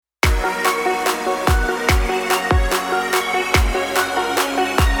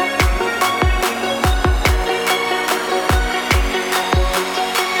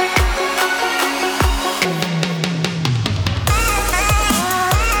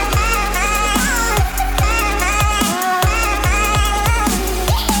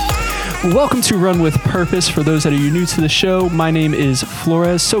Welcome to Run With Purpose. For those that are new to the show, my name is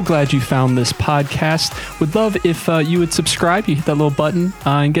Flores. So glad you found this podcast. Would love if you would subscribe. You hit that little button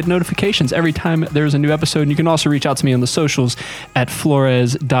and get notifications every time there's a new episode. And you can also reach out to me on the socials at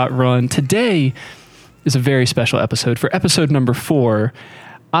flores.run. Today is a very special episode. For episode number 4,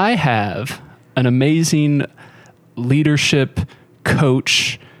 I have an amazing leadership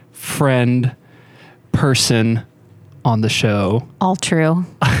coach, friend, person on the show. All true.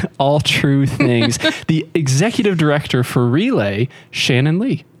 All true things. The executive director for Relay, Shannon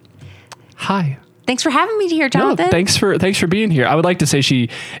Lee. Hi. Thanks for having me here, Jonathan. No, thanks for being here. I would like to say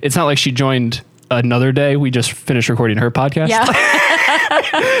it's not like she joined another day. We just finished recording her podcast. Yeah.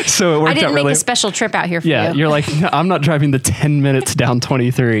 So it worked out really. I didn't make a special trip out here for you. Yeah, you're like, no, I'm not driving the 10 minutes down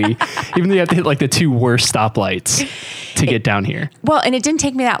 23, even though you have to hit like the 2 worst stoplights to get down here. Well, and it didn't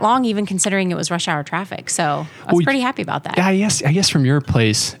take me that long, even considering it was rush hour traffic. So I was pretty happy about that. Yeah, I guess from your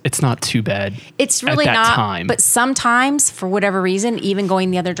place, it's not too bad. It's really at that not. Time. But sometimes, for whatever reason, even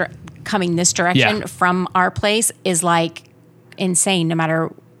going the other coming this direction from our place is like insane. No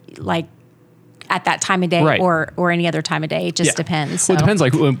matter like at that time of day or any other time of day, it just depends. So. Well, it depends.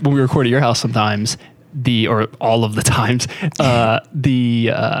 Like when we record at your house, sometimes or all of the times,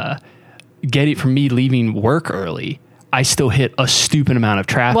 getting from me leaving work early, I still hit a stupid amount of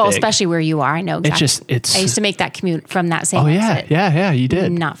traffic. Well, especially where you are, I know exactly. I used to make that commute from that same exit. Yeah, you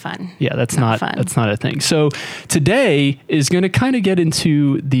did. Not fun. Yeah, that's not fun. That's not a thing. So today is going to kind of get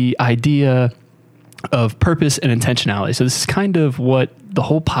into the idea of purpose and intentionality. So this is kind of what the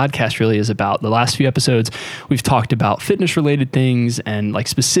whole podcast really is about. The last few episodes, we've talked about fitness related things and like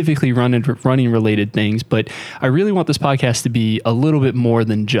specifically running related things. But I really want this podcast to be a little bit more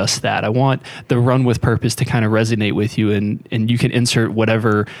than just that. I want the Run With Purpose to kind of resonate with you, and you can insert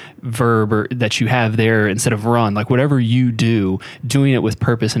whatever verb that you have there instead of run, like whatever you do, doing it with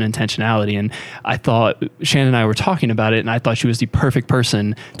purpose and intentionality. And I thought Shannon and I were talking about it, and I thought she was the perfect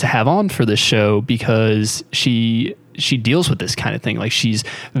person to have on for this show because she deals with this kind of thing. Like she's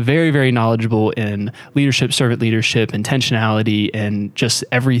very, very knowledgeable in leadership, servant leadership, intentionality, and just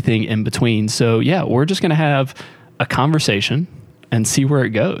everything in between. So yeah, we're just going to have a conversation and see where it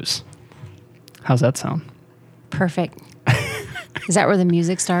goes. How's that sound? Perfect. Is that where the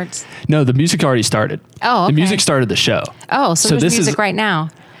music starts? No, the music already started. Oh, okay. The music started the show. Oh, so there's music right now.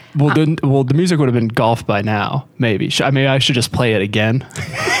 Well, the music would have been golf by now, maybe. I should just play it again.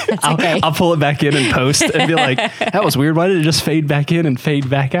 I'll pull it back in and post and be like, that was weird. Why did it just fade back in and fade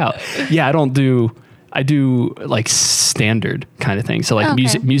back out? Yeah, I do like standard kind of thing. So like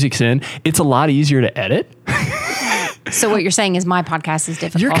music's in. It's a lot easier to edit. So what you're saying is my podcast is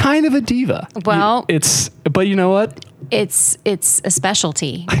difficult. You're kind of a diva. Well, but you know what? It's a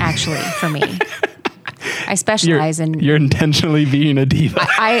specialty actually for me. I specialize in... You're intentionally being a diva.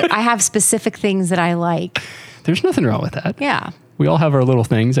 I have specific things that I like. There's nothing wrong with that. Yeah. We all have our little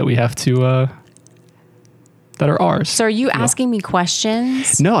things that we have to... that are ours. So are you asking me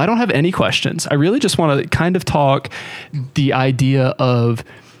questions? No, I don't have any questions. I really just want to kind of talk the idea of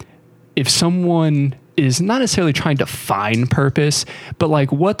if someone is not necessarily trying to find purpose, but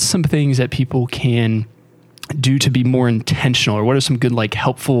like what's some things that people can do to be more intentional, or what are some good like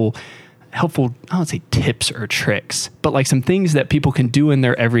helpful, I don't say tips or tricks, but like some things that people can do in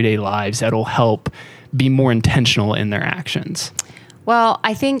their everyday lives that'll help be more intentional in their actions? Well,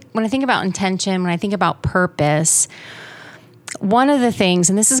 I think when I think about intention, when I think about purpose, one of the things,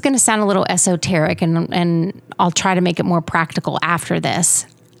 and this is going to sound a little esoteric, and I'll try to make it more practical after this,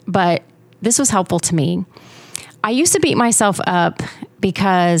 but this was helpful to me. I used to beat myself up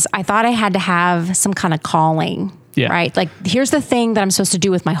because I thought I had to have some kind of calling. Yeah. Right? Like, here's the thing that I'm supposed to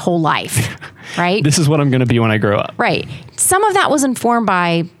do with my whole life, right? This is what I'm going to be when I grow up. Right. Some of that was informed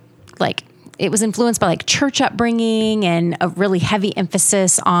by, it was influenced by church upbringing and a really heavy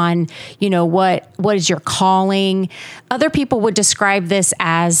emphasis on, what is your calling? Other people would describe this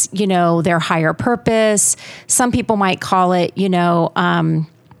as, their higher purpose. Some people might call it,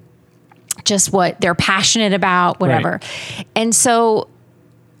 just what they're passionate about, whatever. Right. And so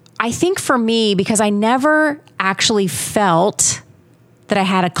I think for me, because I never actually felt that I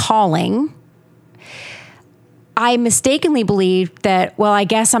had a calling, I mistakenly believed that, well, I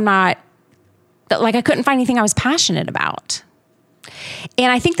guess I'm not, that I couldn't find anything I was passionate about.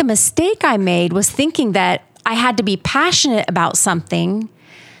 And I think the mistake I made was thinking that I had to be passionate about something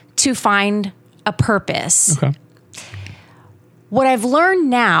to find a purpose. Okay. What I've learned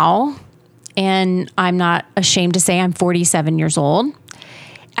now, and I'm not ashamed to say I'm 47 years old,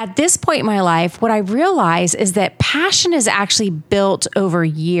 at this point in my life, what I realize is that passion is actually built over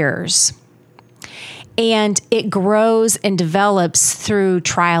years. And it grows and develops through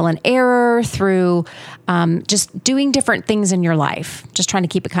trial and error, through just doing different things in your life, just trying to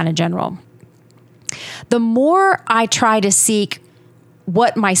keep it kind of general. The more I try to seek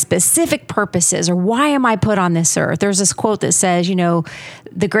what my specific purpose is, or why am I put on this earth? There's this quote that says,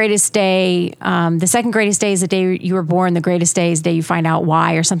 the greatest day, the second greatest day is the day you were born. The greatest day is the day you find out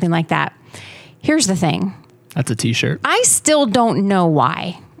why, or something like that. Here's the thing. That's a t-shirt. I still don't know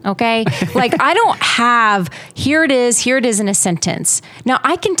why. Okay. Like I don't have, here it is in a sentence. Now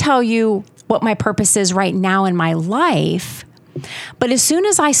I can tell you what my purpose is right now in my life. But as soon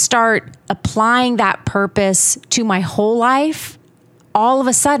as I start applying that purpose to my whole life, all of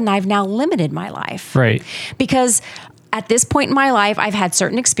a sudden I've now limited my life. Right. Because at this point in my life, I've had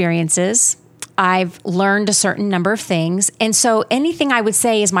certain experiences. I've learned a certain number of things. And so anything I would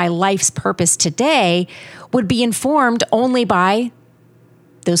say is my life's purpose today would be informed only by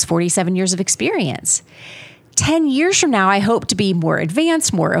those 47 years of experience. 10 years from now, I hope to be more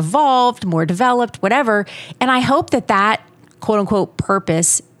advanced, more evolved, more developed, whatever. And I hope that quote unquote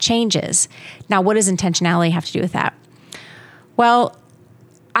purpose changes. Now, what does intentionality have to do with that? Well,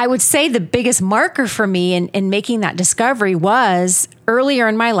 I would say the biggest marker for me in making that discovery was earlier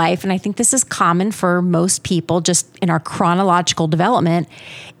in my life, and I think this is common for most people just in our chronological development,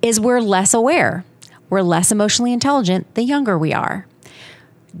 is we're less aware. We're less emotionally intelligent the younger we are.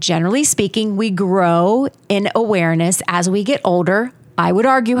 Generally speaking, we grow in awareness as we get older. I would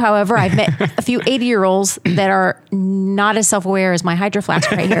argue, however, I've met a few 80-year-olds that are not as self-aware as my Hydro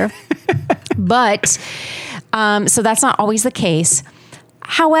Flask right here. But, so that's not always the case.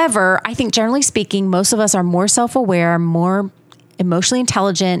 However, I think generally speaking, most of us are more self-aware, more emotionally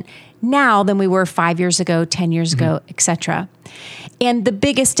intelligent now than we were 5 years ago, 10 years ago, etc. And the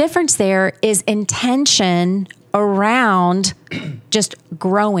biggest difference there is intention around just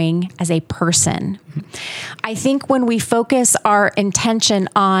growing as a person. I think when we focus our intention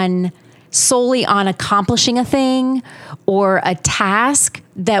solely on accomplishing a thing or a task,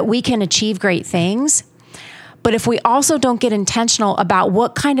 that we can achieve great things. But if we also don't get intentional about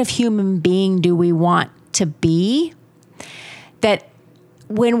what kind of human being do we want to be, that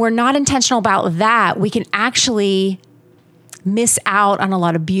when we're not intentional about that, we can actually miss out on a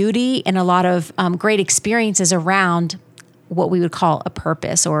lot of beauty and a lot of great experiences around what we would call a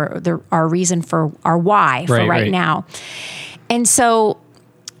purpose or our reason for our why for right now. And so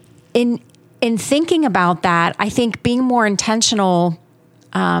in thinking about that, I think being more intentional,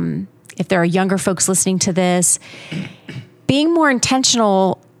 if there are younger folks listening to this, being more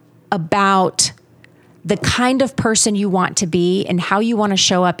intentional about the kind of person you want to be and how you want to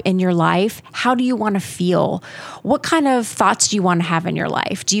show up in your life. How do you want to feel? What kind of thoughts do you want to have in your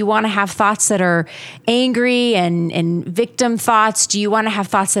life? Do you want to have thoughts that are angry and victim thoughts? Do you want to have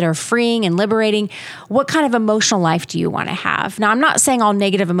thoughts that are freeing and liberating? What kind of emotional life do you want to have? Now, I'm not saying all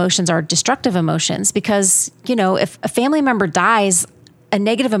negative emotions are destructive emotions because, if a family member dies, a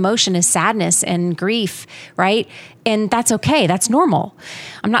negative emotion is sadness and grief, right? And that's okay. That's normal.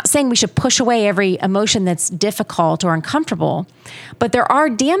 I'm not saying we should push away every emotion that's difficult or uncomfortable, but there are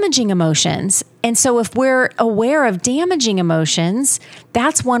damaging emotions. And so if we're aware of damaging emotions,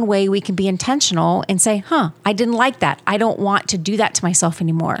 that's one way we can be intentional and say, I didn't like that. I don't want to do that to myself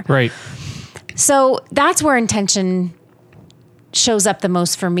anymore. Right. So that's where intention shows up the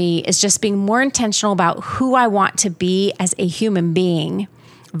most for me, is just being more intentional about who I want to be as a human being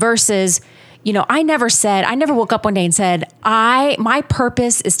versus, I never woke up one day and said, my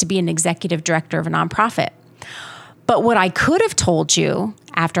purpose is to be an executive director of a nonprofit. But what I could have told you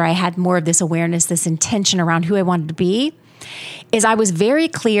after I had more of this awareness, this intention around who I wanted to be, is I was very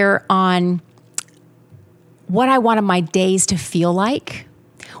clear on what I wanted my days to feel like,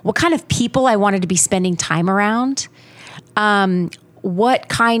 what kind of people I wanted to be spending time around, what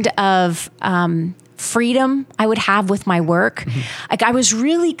kind of freedom I would have with my work. Mm-hmm. Like I was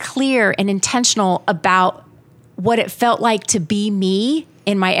really clear and intentional about what it felt like to be me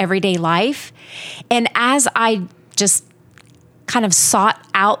in my everyday life. And as I just kind of sought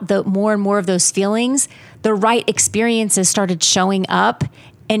out the more and more of those feelings, the right experiences started showing up.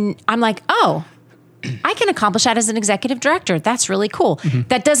 And I'm like, I can accomplish that as an executive director. That's really cool. Mm-hmm.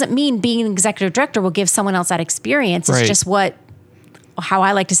 That doesn't mean being an executive director will give someone else that experience. It's just how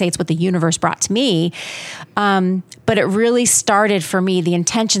I like to say, it's what the universe brought to me. But it really started for me, the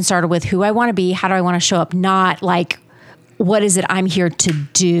intention started with who I want to be, how do I want to show up, not like, what is it I'm here to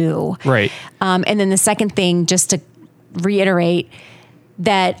do? Right. And then the second thing, just to reiterate,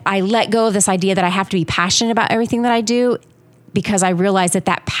 that I let go of this idea that I have to be passionate about everything that I do. because I realized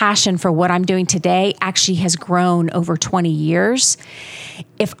that passion for what I'm doing today actually has grown over 20 years.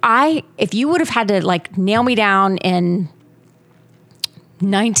 If you would have had to like nail me down in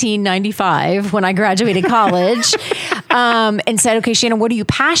 1995 when I graduated college and said, okay, Shannon, what are you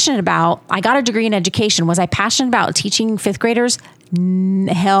passionate about? I got a degree in education. Was I passionate about teaching fifth graders?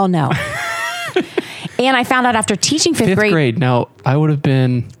 Hell no. And I found out after teaching fifth grade. Now, I would have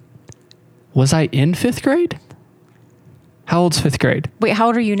been, was I in fifth grade? How old's fifth grade? Wait, how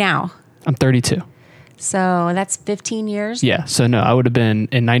old are you now? I'm 32. So that's 15 years? Yeah. So no, I would have been,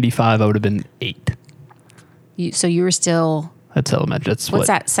 in 95, I would have been 8. So you were still... That's elementary. That's what's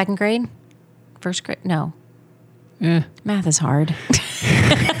that, second grade? First grade? No. Yeah. Math is hard.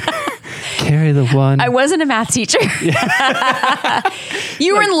 Carry the one. I wasn't a math teacher.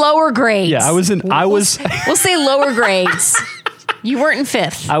 You were in lower grades. Yeah, we'll say lower grades. You weren't in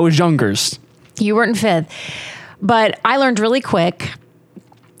fifth. I was youngers. You weren't in fifth. But I learned really quick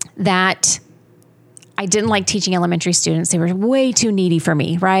that I didn't like teaching elementary students. They were way too needy for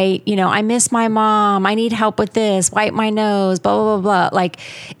me, right? You know, I miss my mom. I need help with this. Wipe my nose, blah, blah, blah, blah. Like,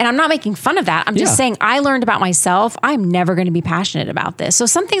 and I'm not making fun of that. I'm just saying I learned about myself. I'm never going to be passionate about this. So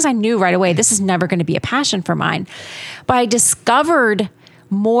some things I knew right away, this is never going to be a passion for mine. But I discovered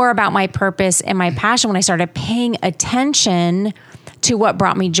more about my purpose and my passion when I started paying attention to what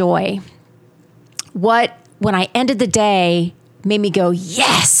brought me joy. What, when I ended the day, made me go,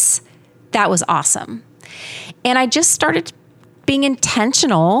 yes, that was awesome. And I just started being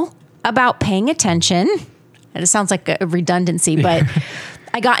intentional about paying attention. And it sounds like a redundancy, but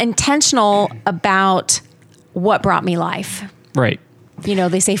I got intentional about what brought me life. Right. You know,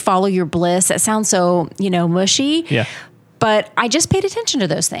 they say follow your bliss. That sounds so, mushy. Yeah. But I just paid attention to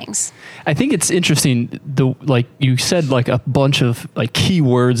those things. I think it's interesting. Like you said, like a bunch of like key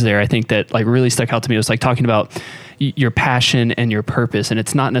words there. I think that like really stuck out to me. It was like talking about your passion and your purpose, and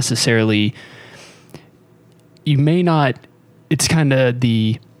it's not necessarily. You may not. It's kind of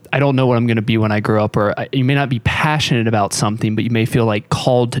I don't know what I'm going to be when I grow up, or you may not be passionate about something, but you may feel like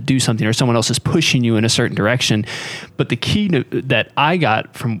called to do something, or someone else is pushing you in a certain direction. But the key that I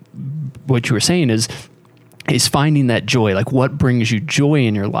got from what you were saying is finding that joy, like what brings you joy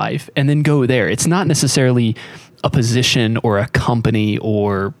in your life, and then go there. It's not necessarily a position or a company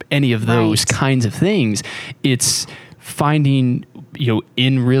or any of those kinds of things. It's finding,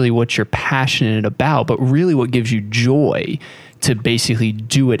 in really what you're passionate about, but really what gives you joy to basically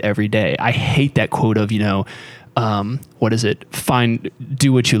do it every day. I hate that quote of, what is it?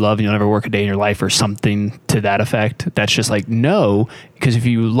 Do what you love and you'll never work a day in your life, or something to that effect. That's just like, no, because if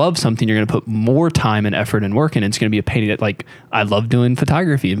you love something, you're going to put more time and effort and work in, and it's going to be a pain in it. Like, I love doing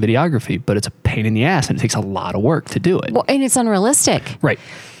photography and videography, but it's a pain in the ass and it takes a lot of work to do it. Well, and it's unrealistic. Right.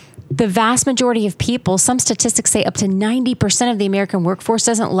 The vast majority of people, some statistics say up to 90% of the American workforce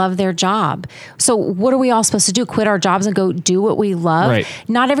doesn't love their job. So what are we all supposed to do? Quit our jobs and go do what we love? Right.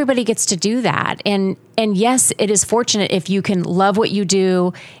 Not everybody gets to do that. And yes, it is fortunate if you can love what you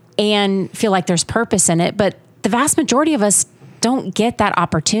do and feel like there's purpose in it. But the vast majority of us don't get that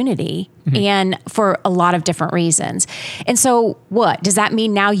opportunity, and for a lot of different reasons. And so what? Does that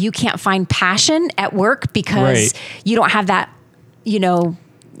mean now you can't find passion at work because you don't have that,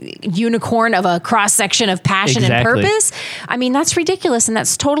 unicorn of a cross section of passion and purpose? I mean, that's ridiculous, and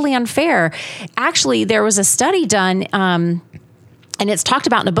that's totally unfair. Actually, there was a study done, and it's talked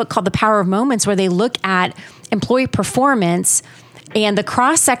about in a book called The Power of Moments, where they look at employee performance and the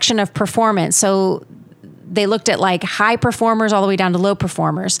cross section of performance. So they looked at like high performers all the way down to low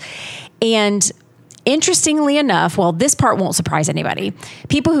performers. And interestingly enough, well, this part won't surprise anybody.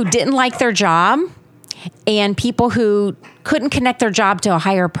 People who didn't like their job and people who couldn't connect their job to a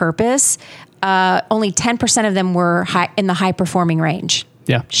higher purpose, only 10% of them were in the high performing range.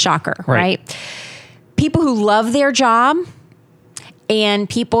 Yeah. Shocker, right? People who love their job and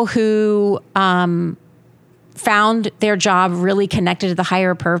people who found their job really connected to the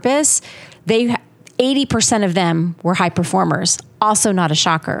higher purpose, 80% of them were high performers. Also not a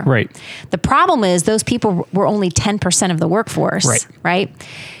shocker. Right. The problem is those people were only 10% of the workforce, right?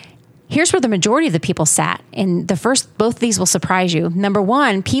 Here's where the majority of the people sat. And both of these will surprise you. Number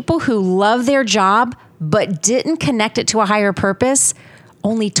one, people who love their job but didn't connect it to a higher purpose,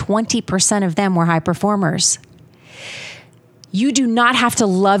 only 20% of them were high performers. You do not have to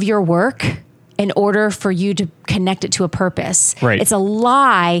love your work in order for you to connect it to a purpose. Right. It's a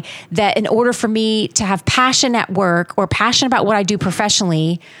lie that in order for me to have passion at work or passion about what I do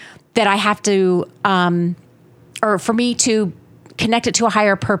professionally, that I have to, or for me to connect it to a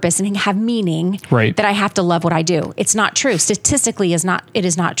higher purpose and have meaning, right, that I have to love what I do. It's not true. Statistically, it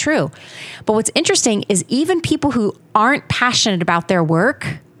is not true. But what's interesting is even people who aren't passionate about their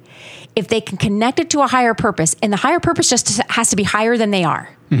work, if they can connect it to a higher purpose, and the higher purpose just has to be higher than they are,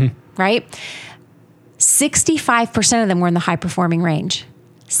 right? 65% of them were in the high performing range.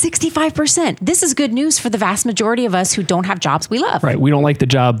 65%. This is good news for the vast majority of us who don't have jobs we love. Right. We don't like the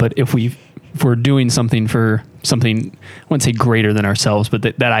job, but if we're doing something for something, I wouldn't say greater than ourselves, but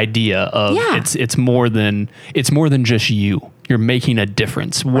that idea of it's more than just you. You're making a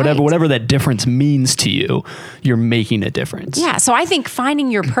difference. Whatever that difference means to you, you're making a difference. Yeah. So I think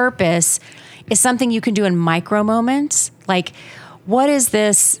finding your purpose is something you can do in micro moments. Like, what is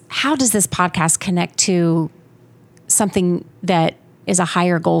this? How does this podcast connect to something that is a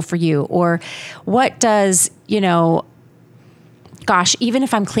higher goal for you? Or what does, gosh, even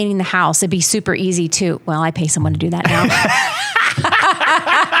if I'm cleaning the house, it'd be super easy to, well, I pay someone to do that now.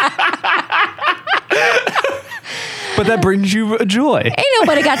 But that brings you joy. Ain't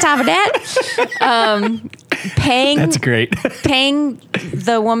nobody got time for that. That's great. Paying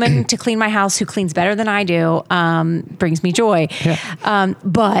the woman to clean my house who cleans better than I do brings me joy. Yeah.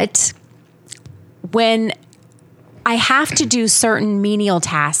 But when I have to do certain menial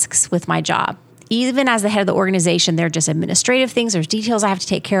tasks with my job, even as the head of the organization, they're just administrative things. There's details I have to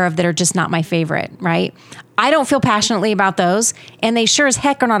take care of that are just not my favorite, right? I don't feel passionately about those, and they sure as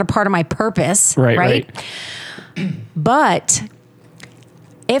heck are not a part of my purpose, right? But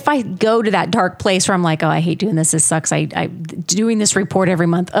if I go to that dark place where I'm like, oh, I hate doing this. This sucks. I doing this report every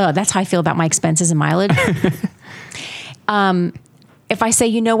month. That's how I feel about my expenses and mileage. If I say,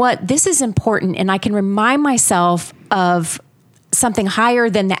 you know what, this is important, and I can remind myself of something higher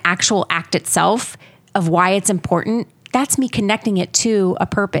than the actual act itself of why it's important, that's me connecting it to a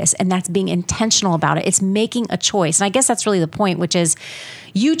purpose, and that's being intentional about it. It's making a choice. And I guess that's really the point, which is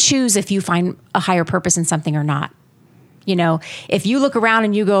you choose if you find a higher purpose in something or not. If you look around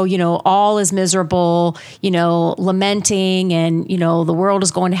and you go, all is miserable, lamenting, and, the world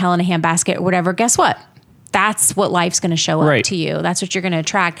is going to hell in a handbasket or whatever, guess what? That's what life's going to show up to you. That's what you're going to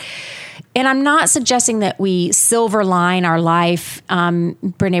attract. And I'm not suggesting that we silver line our life.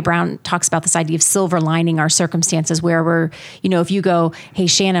 Brené Brown talks about this idea of silver lining our circumstances, where we're, if you go, hey,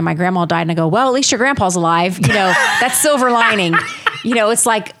 Shannon, my grandma died, and I go, well, at least your grandpa's alive. That's silver lining. It's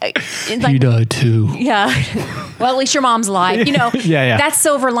like he died too. Yeah. Well, at least your mom's alive. Yeah. That's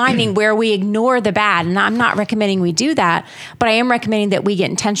silver lining, where we ignore the bad. And I'm not recommending we do that, but I am recommending that we get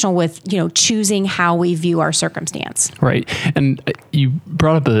intentional with, choosing how we view our circumstance. Right. And you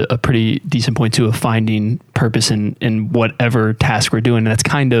brought up a pretty decent point too, of finding purpose in whatever task we're doing. And that's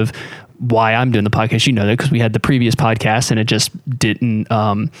kind of why I'm doing the podcast. You know that because we had the previous podcast and it just didn't,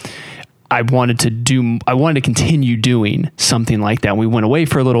 I wanted to continue doing something like that. We went away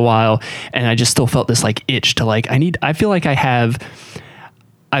for a little while, and I just still felt this like itch to I feel like I've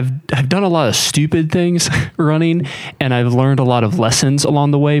done a lot of stupid things running, and I've learned a lot of lessons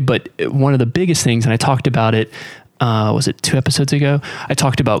along the way. But one of the biggest things, and I talked about it, was it 2 episodes ago? I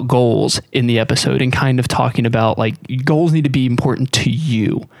talked about goals in the episode, and kind of talking about goals need to be important to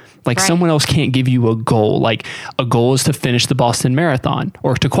you. Someone else can't give you a goal. Like a goal is to finish the Boston Marathon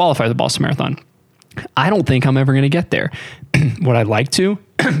or to qualify for the Boston Marathon. I don't think I'm ever going to get there. What I'd like to,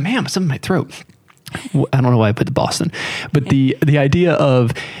 man, something in my throat. I don't know why I put the Boston, but the idea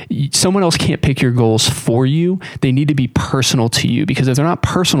of someone else can't pick your goals for you. They need to be personal to you, because if they're not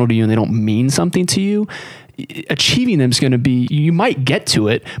personal to you and they don't mean something to you, achieving them is going to be, you might get to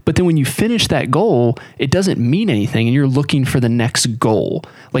it, but then when you finish that goal, it doesn't mean anything, and you're looking for the next goal.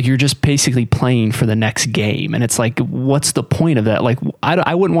 You're just basically playing for the next game. And it's what's the point of that?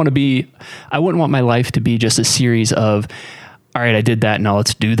 I wouldn't want my life to be just a series of, all right, I did that. Now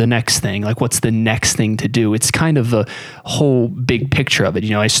let's do the next thing. What's the next thing to do? It's kind of the whole big picture of it.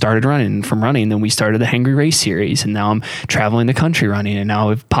 I started running. From running, then we started the Hangry Race series, and now I'm traveling the country running, and now I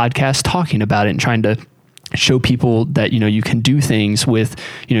have podcasts talking about it and trying to show people that, you can do things with,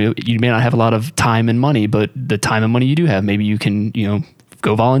 you may not have a lot of time and money, but the time and money you do have, maybe you can,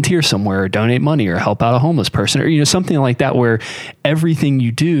 go volunteer somewhere or donate money or help out a homeless person or, something like that, where everything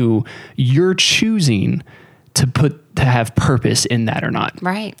you do, you're choosing to have purpose in that or not.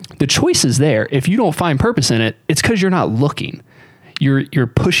 Right. The choice is there. If you don't find purpose in it, it's because you're not looking. You're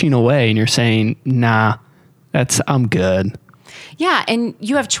pushing away and you're saying, nah, I'm good. Yeah. And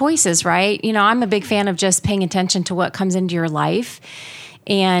you have choices, right? I'm a big fan of just paying attention to what comes into your life.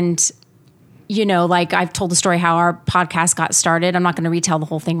 And, like I've told the story how our podcast got started. I'm not going to retell the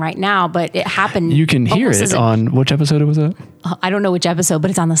whole thing right now, but it happened. You can hear it on which episode was it? I don't know which episode, but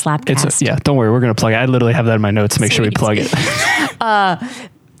it's on the Slapcast. Yeah, don't worry. We're going to plug it. I literally have that in my notes to make sure we plug it.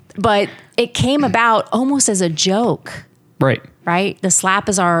 But it came about almost as a joke. Right. Right. The SLAP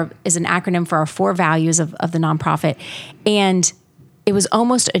is an acronym for our 4 values of the nonprofit. And it was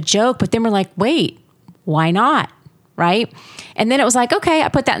almost a joke, but then we're like, wait, why not? Right. And then it was like, okay, I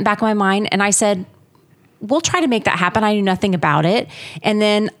put that in the back of my mind and I said, we'll try to make that happen. I knew nothing about it. And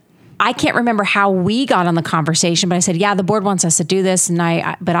then I can't remember how we got on the conversation, but I said, yeah, the board wants us to do this. And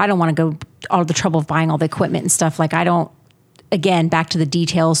but I don't want to go all the trouble of buying all the equipment and stuff. Like again, back to the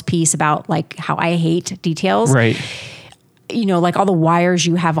details piece about like how I hate details. Right. Like all the wires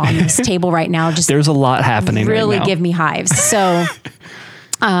you have on this table right now, just there's a lot happening really right now. Give me hives. So,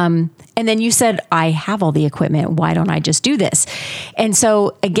 and then you said, I have all the equipment. Why don't I just do this? And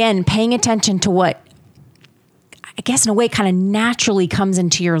so again, paying attention to what I guess in a way kind of naturally comes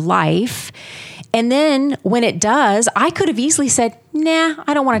into your life. And then when it does, I could have easily said, nah,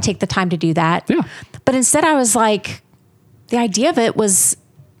 I don't want to take the time to do that. Yeah. But instead I was like, the idea of it was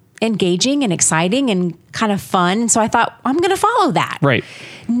engaging and exciting and kind of fun. And so I thought, I'm going to follow that. Right.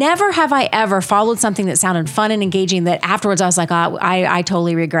 Never have I ever followed something that sounded fun and engaging that afterwards I was like, I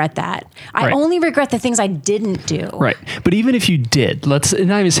totally regret that. I only regret the things I didn't do. Right. But even if you did, let's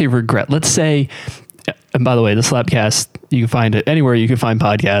not even say regret. Let's say, and by the way, the Slapcast, you can find it anywhere you can find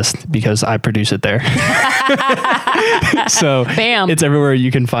podcasts because I produce it there. So bam, it's everywhere you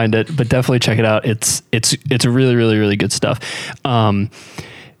can find it, but definitely check it out. It's really, really, really good stuff. What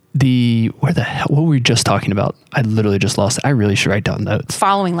were we just talking about? I literally just lost it. I really should write down notes.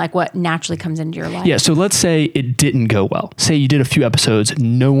 Following like what naturally comes into your life. Yeah. So let's say it didn't go well. Say you did a few episodes,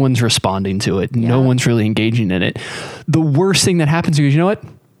 no one's responding to it. Yeah. No one's really engaging in it. The worst thing that happens is, you know what?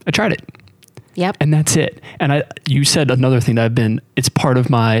 I tried it. Yep. And that's it. And you said another thing that it's part of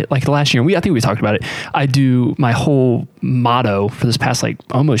my, like the last year, I think we talked about it. I do my whole motto for this past like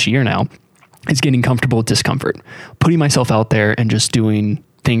almost year now is getting comfortable with discomfort, putting myself out there and just doing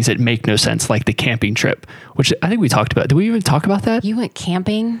things that make no sense, like the camping trip, which I think we talked about. Did we even talk about that? You went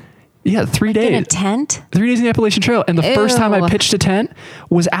camping? Yeah, 3 days. In a tent? 3 days in the Appalachian Trail. And the first time I pitched a tent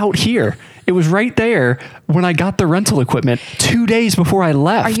was out here. It was right there when I got the rental equipment 2 days before I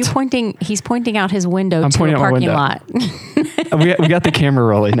left. Are you pointing? He's pointing out his window to a parking lot. we got the camera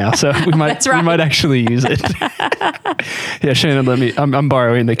rolling now, so we might we might actually use it. Yeah, Shannon, let me. I'm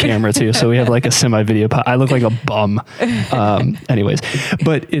borrowing the camera too, so we have like a semi-video. I look like a bum. Anyways,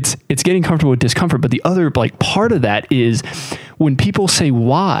 but it's getting comfortable with discomfort. But the other like part of that is when people say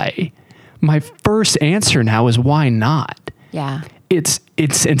why. My first answer now is why not? Yeah. It's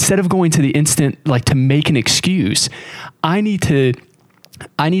instead of going to the instant, like to make an excuse, I need to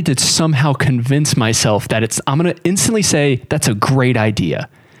somehow convince myself that I'm going to instantly say, that's a great idea.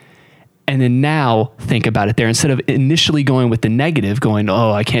 And then now think about it there instead of initially going with the negative, going,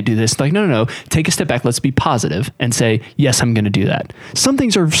 oh, I can't do this. Like, no, take a step back. Let's be positive and say, yes, I'm going to do that. Some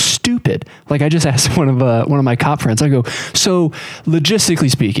things are stupid. Like I just asked one of my cop friends, I go, so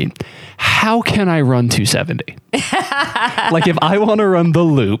logistically speaking, how can I run 270? Like if I want to run the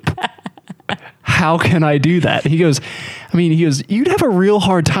loop, how can I do that? He goes, you'd have a real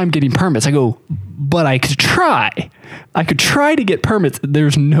hard time getting permits. I go, but I could try. I could try to get permits.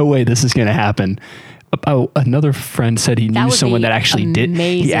 There's no way this is going to happen. Oh, another friend said he knew someone that actually did.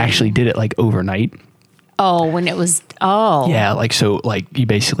 He actually did it like overnight. Oh, when it was, Yeah, like you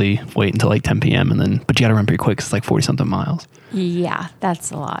basically wait until like 10 p.m. but you got to run pretty quick. It's like 40 something miles. Yeah,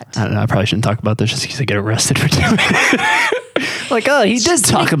 that's a lot. I don't know. I probably shouldn't talk about this just because I get arrested for doing it. Like, he did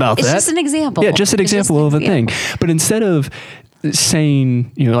talk about that. It's just an example. Yeah, just an example of a thing. But instead of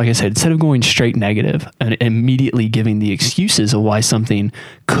saying, like I said, instead of going straight negative and immediately giving the excuses of why something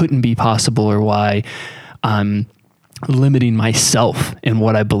couldn't be possible or why I'm limiting myself in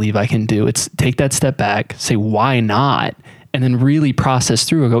what I believe I can do, it's take that step back, say, why not? And then really process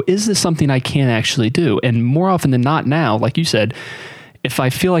through and go, is this something I can actually do? And more often than not now, like you said, if I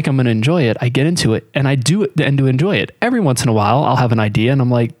feel like I'm going to enjoy it, I get into it and I do it and to enjoy it. Every once in a while, I'll have an idea and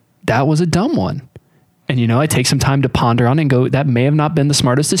I'm like, that was a dumb one. And, I take some time to ponder on it and go, that may have not been the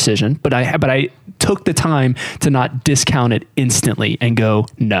smartest decision, but I took the time to not discount it instantly and go,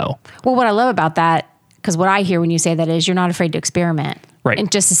 no. Well, what I love about that, because what I hear when you say that is you're not afraid to experiment. Right.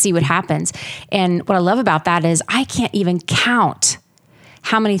 And just to see what happens. And what I love about that is I can't even count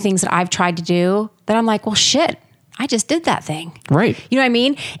how many things that I've tried to do that I'm like, well, shit, I just did that thing. Right. You know what I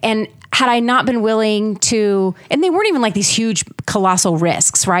mean? And had I not been willing to, and they weren't even like these huge colossal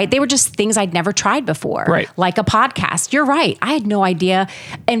risks, right? They were just things I'd never tried before. Right. Like a podcast. You're right. I had no idea.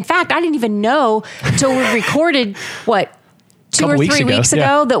 In fact, I didn't even know till we recorded 2 or 3 weeks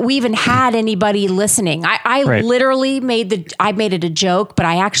ago that we even had anybody listening. I literally made it a joke, but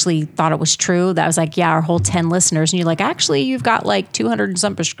I actually thought it was true. That was like, yeah, our whole 10 listeners. And you're like, actually, you've got like 200 and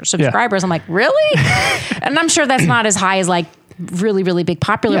some subscribers. I'm like, really? And I'm sure that's not as high as like really, really big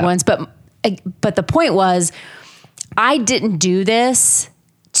popular ones. But the point was, I didn't do this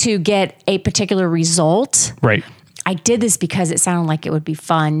to get a particular result. Right. I did this because it sounded like it would be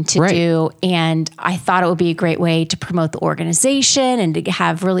fun to do. And I thought it would be a great way to promote the organization and to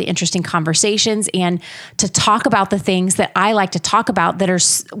have really interesting conversations and to talk about the things that I like to talk about that are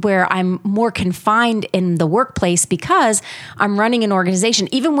where I'm more confined in the workplace because I'm running an organization.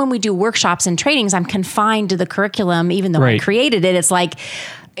 Even when we do workshops and trainings, I'm confined to the curriculum, even though I created it. It's like,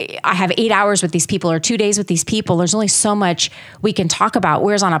 I have 8 hours with these people or 2 days with these people. There's only so much we can talk about.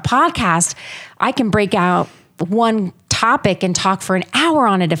 Whereas on a podcast, I can break out one topic and talk for an hour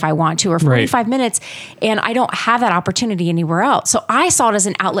on it if I want to, or 45 minutes. And I don't have that opportunity anywhere else. So I saw it as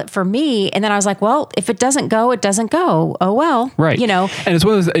an outlet for me. And then I was like, well, if it doesn't go, it doesn't go. Oh, well, you know. And it's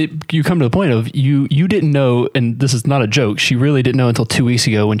one of those, you come to the point of you didn't know, and this is not a joke. She really didn't know until 2 weeks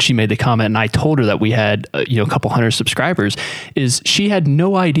ago when she made the comment. And I told her that we had, a couple hundred subscribers, is she had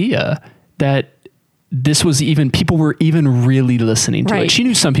no idea that this was people were even really listening to it. She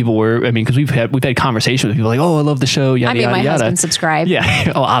knew some people were, because we've had conversations with people like, oh, I love the show. Yada, yada, my yada. husband subscribed.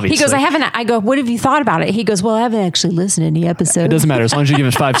 Yeah. Oh, obviously. He goes, I go, what have you thought about it? He goes, well, I haven't actually listened to any episodes. It doesn't matter as long as you give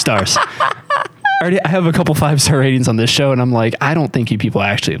us 5 stars. I have a couple 5-star ratings on this show, and I'm like, I don't think you people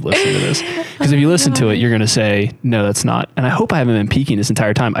actually have listened to this. Because if you listen to it, you're going to say, no, that's not. And I hope I haven't been peaking this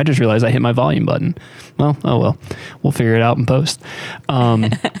entire time. I just realized I hit my volume button. Well, we'll figure it out in post.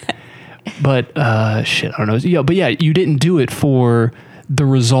 But shit, I don't know. Yeah, but yeah, you didn't do it for the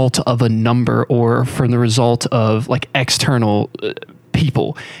result of a number or for the result of like external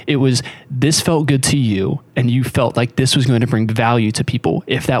people. It was, this felt good to you, and you felt like this was going to bring value to people.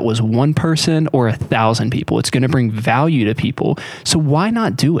 If that was one person or 1,000 people, it's going to bring value to people. So why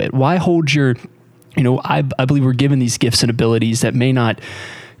not do it? Why hold your, I believe we're given these gifts and abilities that may not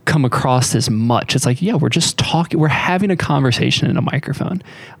come across as much. It's like, yeah, we're just talking, we're having a conversation in a microphone.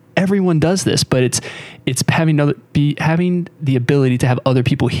 Everyone does this, but it's having the ability to have other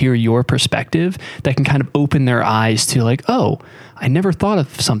people hear your perspective that can kind of open their eyes to like, oh, I never thought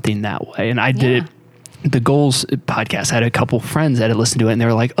of something that way. And I did it. The Goals podcast, I had a couple friends that had listened to it, and they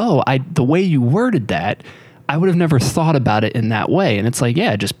were like, oh, the way you worded that, I would have never thought about it in that way. And it's like,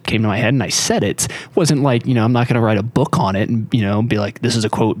 yeah, it just came to my head and I said it. It wasn't like, I'm not going to write a book on it and, be like, this is a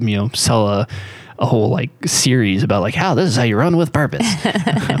quote, sell a whole like series about like how this is how you run with purpose.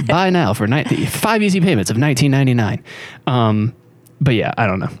 Buy now for 5 easy payments of $19.99. But yeah, I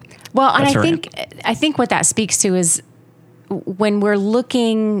don't know. Well, and I think what that speaks to is when we're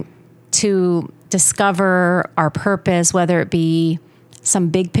looking to discover our purpose, whether it be some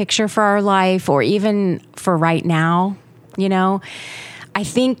big picture for our life or even for right now, I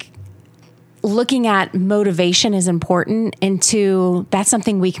think looking at motivation is important, and that's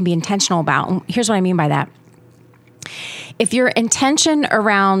something we can be intentional about. And here's what I mean by that. If your intention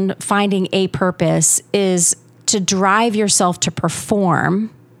around finding a purpose is to drive yourself to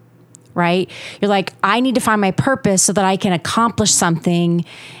perform, right? You're like, I need to find my purpose so that I can accomplish something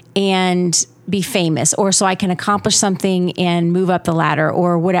and be famous, or so I can accomplish something and move up the ladder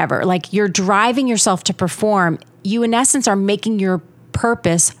or whatever. Like you're driving yourself to perform. You in essence are making your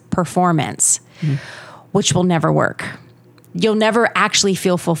purpose performance, which will never work. You'll never actually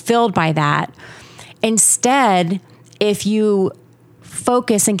feel fulfilled by that. Instead, if you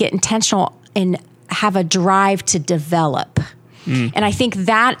focus and get intentional and have a drive to develop, and I think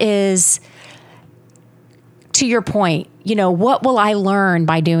that is, to your point, what will I learn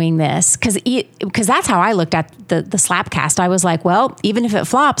by doing this? Because that's how I looked at the Slapcast. I was like, well, even if it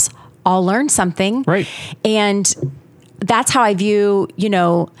flops, I'll learn something. Right. And that's how I view,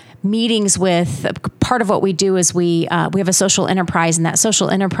 meetings with part of what we do is we have a social enterprise, and that social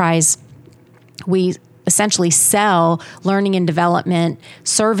enterprise, we essentially sell learning and development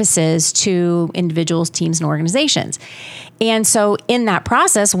services to individuals, teams, and organizations. And so in that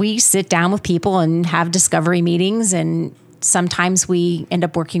process, we sit down with people and have discovery meetings, and sometimes we end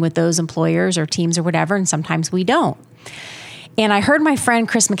up working with those employers or teams or whatever, and sometimes we don't. And I heard my friend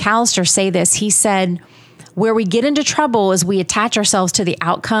Chris McAllister say this. He said, where we get into trouble is we attach ourselves to the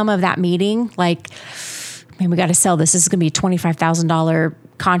outcome of that meeting. Like, man, we got to sell this. This is going to be a $25,000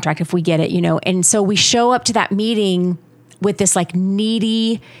 contract if we get it, And so we show up to that meeting with this like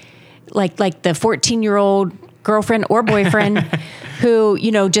needy, like the 14-year-old girlfriend or boyfriend who,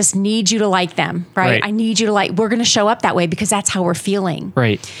 just needs you to like them, right? I need you to we're going to show up that way because that's how we're feeling.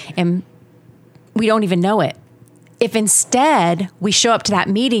 Right. And we don't even know it. If instead we show up to that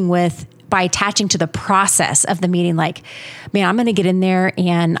meeting by attaching to the process of the meeting, like, man, I'm going to get in there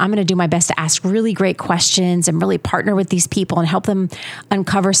and I'm going to do my best to ask really great questions and really partner with these people and help them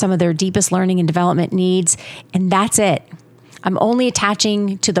uncover some of their deepest learning and development needs. And that's it. I'm only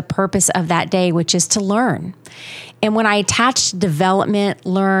attaching to the purpose of that day, which is to learn. And when I attach development,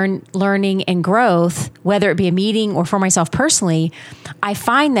 learning, and growth, whether it be a meeting or for myself personally, I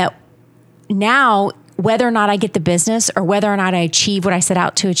find that now, whether or not I get the business or whether or not I achieve what I set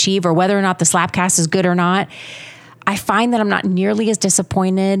out to achieve or whether or not the Slapcast is good or not, I find that I'm not nearly as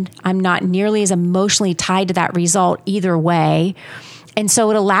disappointed. I'm not nearly as emotionally tied to that result either way. And so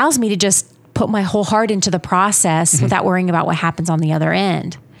it allows me to just put my whole heart into the process without worrying about what happens on the other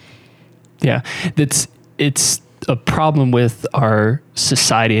end. Yeah. It's a problem with our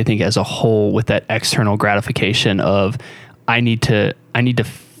society, I think, as a whole, with that external gratification of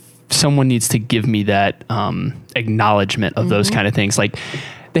someone needs to give me that acknowledgement of those kind of things. Like,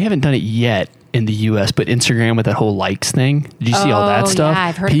 they haven't done it yet in the US, but Instagram with that whole likes thing. Did you see all that stuff? Yeah,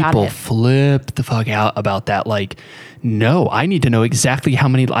 I've heard People about it. flip the fuck out about that. Like, no, I need to know exactly how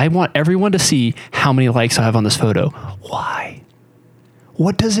many. I want everyone to see how many likes I have on this photo. Why?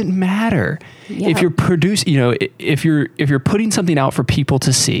 What does it matter? Yeah. If you're if you're putting something out for people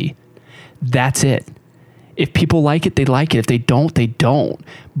to see, that's it. If people like it, they like it. If they don't, they don't.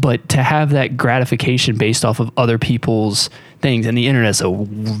 But to have that gratification based off of other people's things, and the internet's a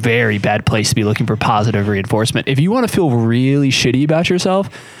very bad place to be looking for positive reinforcement. If you want to feel really shitty about yourself,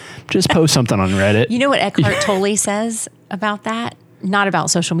 just post something on Reddit. You know what Eckhart Tolle says about that? Not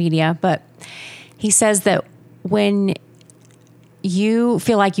about social media, but he says that when you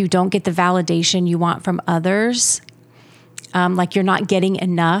feel like you don't get the validation you want from others, like you're not getting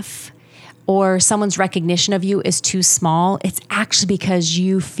enough, or someone's recognition of you is too small, it's actually because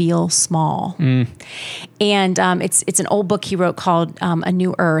you feel small. And it's an old book he wrote called A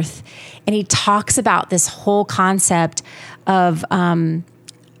New Earth. And he talks about this whole concept of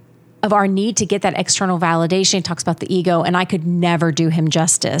our need to get that external validation. He talks about the ego, and I could never do him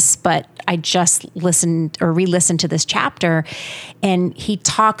justice, but I just re-listened to this chapter, and he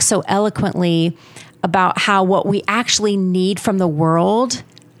talks so eloquently about how what we actually need from the world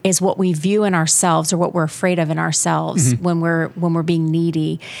is what we view in ourselves or what we're afraid of in ourselves when we're being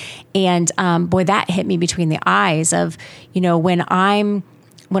needy. And boy, that hit me between the eyes of, when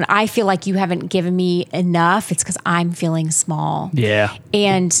I feel like you haven't given me enough, it's because I'm feeling small. Yeah.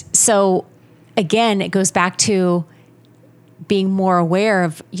 And so again, it goes back to being more aware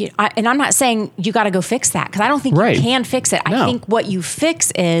of, and I'm not saying you got to go fix that, because I don't think you can fix it. No. I think what you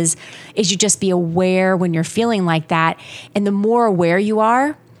fix is you just be aware when you're feeling like that. And the more aware you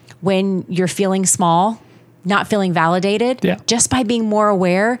are when you're feeling small, not feeling validated, just by being more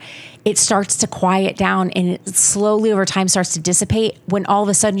aware, it starts to quiet down, and it slowly over time starts to dissipate, when all of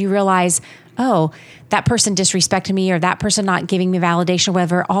a sudden you realize, oh, that person disrespected me, or that person not giving me validation or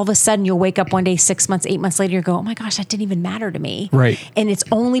whatever. All of a sudden you'll wake up one day, 6 months, 8 months later, you go, oh my gosh, that didn't even matter to me. Right. And it's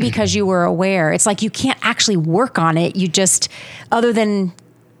only because you were aware. It's like you can't actually work on it. You just, other than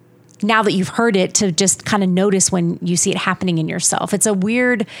now that you've heard it, to just kind of notice when you see it happening in yourself. It's a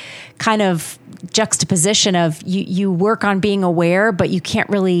weird kind of juxtaposition of you work on being aware, but you can't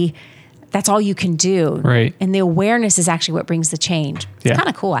really, that's all you can do. Right. And the awareness is actually what brings the change. It's Yeah. kind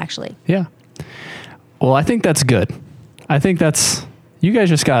of cool, actually. Yeah. Well, I think that's good. I think you guys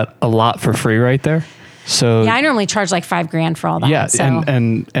just got a lot for free right there. So Yeah, I normally charge like $5,000 for all that. yeah, so.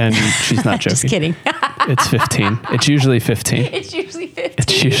 and she's not joking. Just kidding. It's 15. It's usually 15. It's usually 15.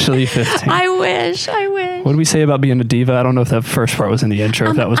 It's usually 15. I wish. What did we say about being a diva? I don't know if that first part was in the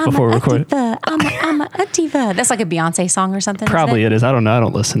intro, if that was before we recorded. I'm a diva. That's like a Beyonce song or something. Probably it is. I don't know. I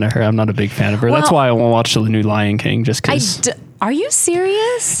don't listen to her. I'm not a big fan of her. That's why I won't watch the new Lion King, just because. Are you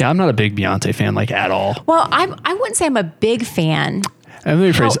serious? Yeah, I'm not a big Beyonce fan, like, at all. Well, I wouldn't say I'm a big fan. And let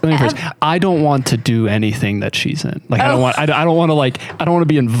me rephrase. I don't want to do anything that she's in. Like, I don't want to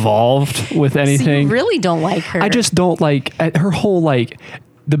be involved with anything. So you really don't like her. I just don't like her whole, like,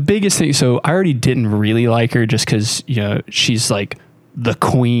 the biggest thing. So I already didn't really like her just because, she's like the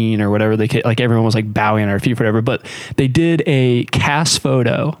queen or whatever. Like, everyone was like bowing at her feet, whatever. But they did a cast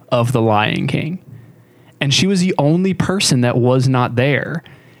photo of the Lion King, and she was the only person that was not there.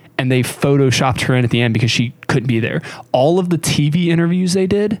 And they photoshopped her in at the end because she couldn't be there. All of the TV interviews they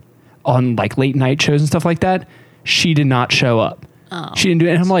did on like late night shows and stuff like that, she did not show up. She didn't do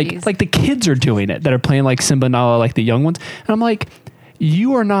it. And I'm like the kids are doing it that are playing like Simba Nala, like the young ones. And I'm like,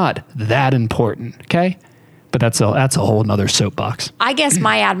 you are not that important. Okay. But that's a whole nother soapbox. I guess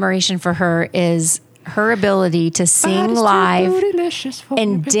my admiration for her is her ability to sing live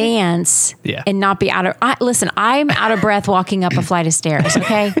and dance and not be listen, I'm out of breath walking up a flight of stairs.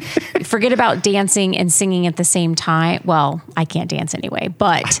 Okay. Forget about dancing and singing at the same time. Well, I can't dance anyway,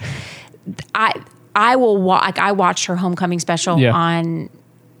 but I watched her homecoming special on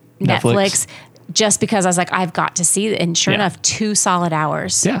Netflix just because I was like, I've got to see it. And sure enough, 2 solid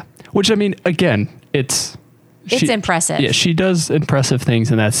hours. Yeah. Which, I mean, again, it's impressive. Yeah. She does impressive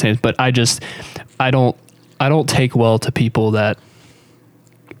things in that sense, but I don't take well to people that,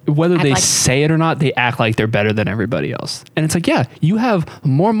 whether they say it or not, they act like they're better than everybody else. And it's like, yeah, you have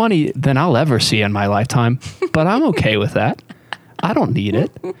more money than I'll ever see in my lifetime, but I'm okay with that. I don't need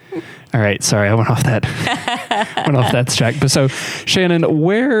it. All right. Sorry. I went off that track. But so Shannon,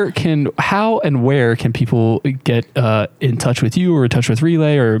 how and where can people get in touch with you or in touch with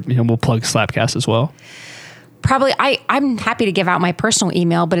Relay, or, we'll plug Slapcast as well? Probably, I'm happy to give out my personal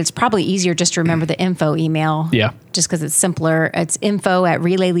email, but it's probably easier just to remember the info email. Yeah. Just because it's simpler. It's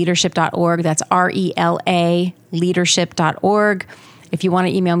info@relayleadership.org. That's RELA leadership.org. If you want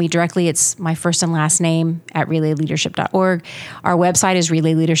to email me directly, it's my first and last name @relayleadership.org. Our website is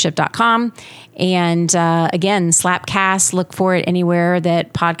relayleadership.com. And again, Slapcast, look for it anywhere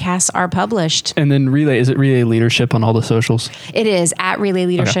that podcasts are published. And then is it Relay Leadership on all the socials? It is @Relay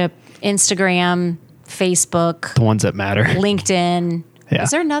Leadership, Instagram, Facebook, the ones that matter, LinkedIn. Yeah.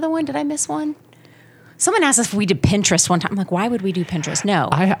 Is there another one? Did I miss one? Someone asked us if we did Pinterest one time. I'm like, why would we do Pinterest? No.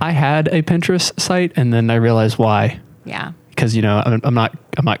 I had a Pinterest site, and then I realized why. Yeah. Because, I'm not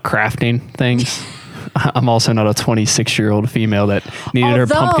crafting things. I'm also not a 26-year-old female that needed her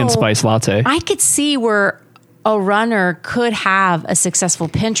pumpkin spice latte. I could see where a runner could have a successful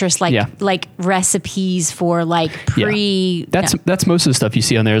Pinterest, like recipes for That's most of the stuff you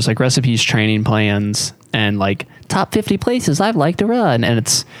see on there is like recipes, training plans, and like top 50 places I'd like to run. And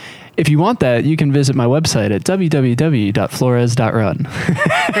if you want that, you can visit my website at www.flores.run.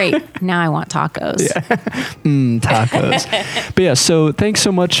 Great. Now I want tacos. Yeah. Tacos. But yeah, so thanks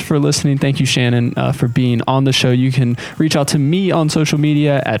so much for listening. Thank you, Shannon, for being on the show. You can reach out to me on social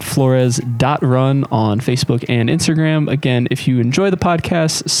media at flores.run on Facebook and Instagram. Again, if you enjoy the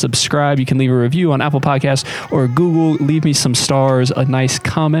podcast, subscribe. You can leave a review on Apple Podcasts or Google. Leave me some stars, a nice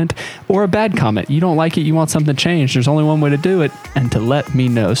comment, or a bad comment. You don't like it, you want something changed. There's only one way to do it, and to let me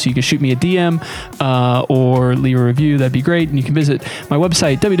know. So you can shoot me a DM or leave a review. That'd be great. And you can visit my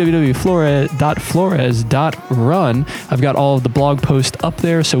website, www.flores.run. I've got all of the blog posts up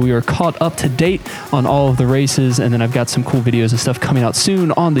there, so we are caught up to date on all of the races. And then I've got some cool videos and stuff coming out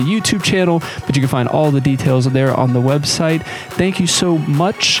soon on the YouTube channel, but you can find all the details there on the website. Thank you so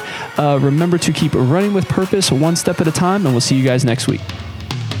much. Remember to keep running with purpose, one step at a time, and we'll see you guys next week.